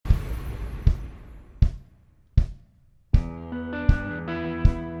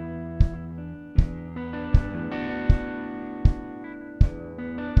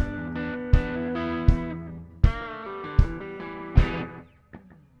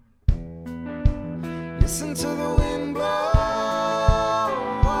Listen to the wind blow,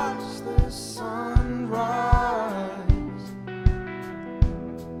 watch the sun rise.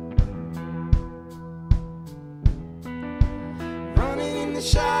 Running in the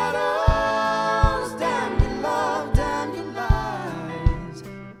shadows, damn your love, damn your lies.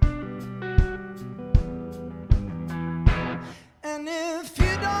 And if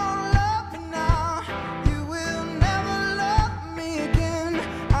you don't love me now, you will never love me again.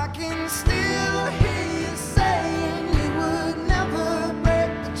 I can still hear you saying you would never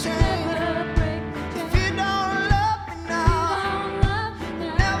break the chain. If you don't love me now,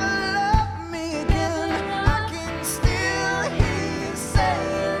 never love me again. I can still hear you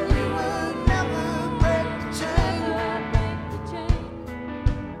saying you would never break the chain.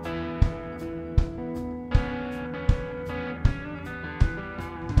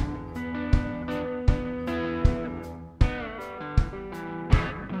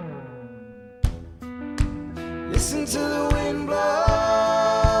 Listen to the wind blow,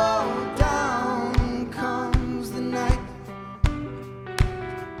 down comes the night.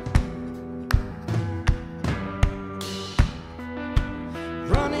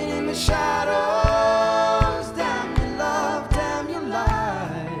 Running in the shadows.